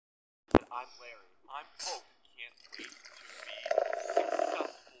I'm Larry. I'm Pope. Can't wait to be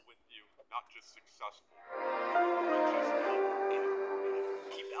successful with you. Not just successful. Richest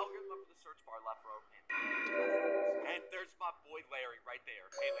keep the algorithm up for the search bar left, bro. And there's my boy Larry right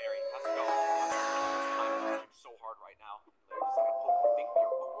there. Hey Larry, how's it going? I'm working so hard right now. Larry's like, Pope, I think we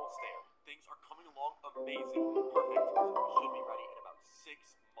are almost there. Things are coming along amazing. Perfect. So we should be ready in about 6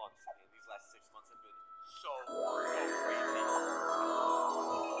 months. And these last 6 months have been so crazy.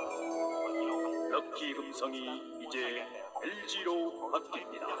 럭키 음성이 이제 LG로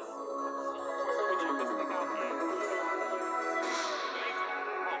바뀝니다. LG.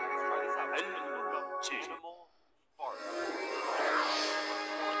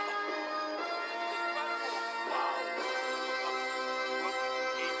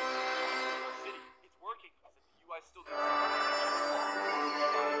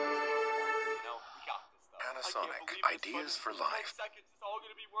 Panasonic, ideas for life. 10 seconds, it's all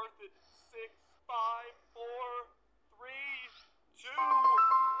gonna be worth it. 6, 5, 4, 3, 2,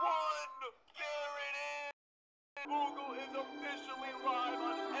 1. There it is. Google is officially live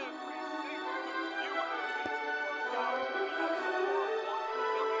on every single computer. It's worked out. We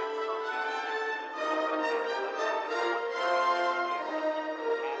have so far 1 million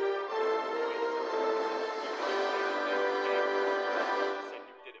Said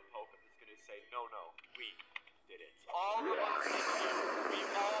you did it, Pope. I'm just gonna say no, we did it. All of us did it. We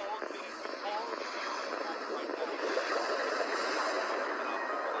all did it. We all did it. Right now.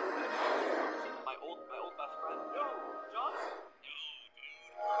 My old best friend. Yo, John? Yo,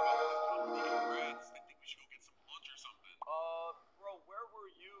 dude. Congrats. I think we should go get some lunch or something. Bro, where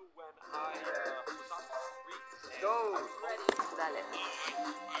were you when I was on the street? Go. Ready. Dale.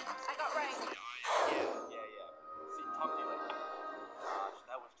 I got right. Yeah. See, talk to you later. Gosh,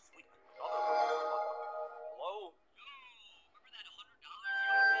 that was sweet. Hello? Yo, remember that $100 you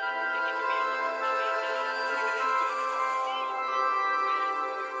owed me? Thinking you'd be able to pay me?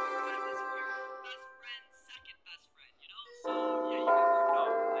 This weird best friend, second best friend, you know? So, yeah, you can work. No,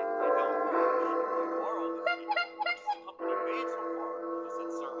 I don't. Laurel, this is the company made so far. She just said,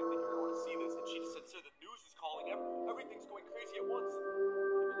 sir, I think you're going to want to see this. And she just said, sir, the news is calling. Everything's going crazy at once. And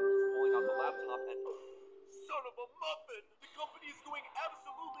he's pulling out the laptop and... Son of a muffin! The company is going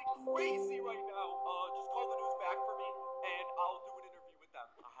absolutely crazy right now. Just call the news back for me, and I'll do an interview with them.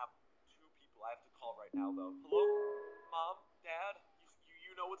 I have 2 people I have to call right now, though. Hello? Mom? Dad?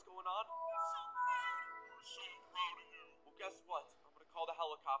 You know what's going on? We're so proud of you. Well, guess what? I'm gonna call the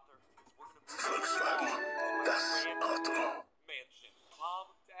helicopter. We're gonna move Volkswagen, das Auto. mansion. Mom,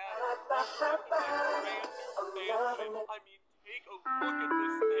 Dad, mansion. I mean, take a look at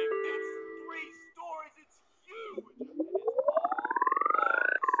this thing. It's 3 stories. It's huge. And it's all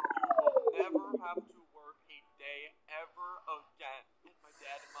ours. You will never have to work a day ever again. And my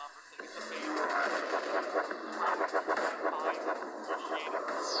dad and mom are saying it's amazing. I appreciate it.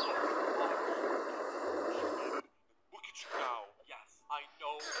 Look at you now. Yes, I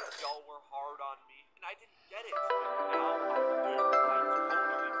know y'all were hard on me, and I didn't get it. But now I do. I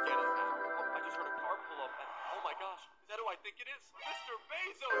totally get it now. Oh, I just heard a car pull up, and oh my gosh, is that who I think it is? Mr.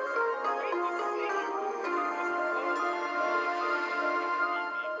 Bezos! Great to see you!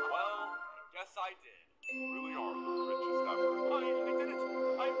 Well, guess I did. You really are the richest ever.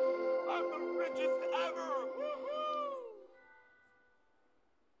 I did it! I'm the richest ever! Woohoo!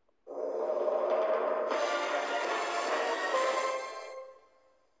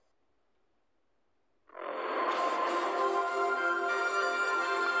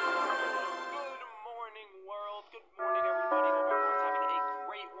 Good morning, world. Good morning, everybody. Hope everyone's having a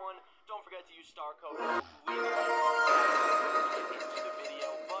great one. Don't forget to use star code. Leave a like into the video.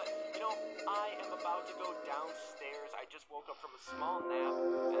 But, I am about to go downstairs. I just woke up from a small nap,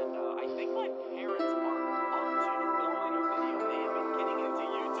 and I think my parents are up to filming a video. They have been getting into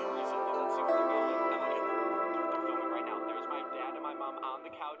YouTube recently. Let's see what they're going. And look at them. They're filming right now. There's my dad and my mom on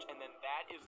the couch, and then that is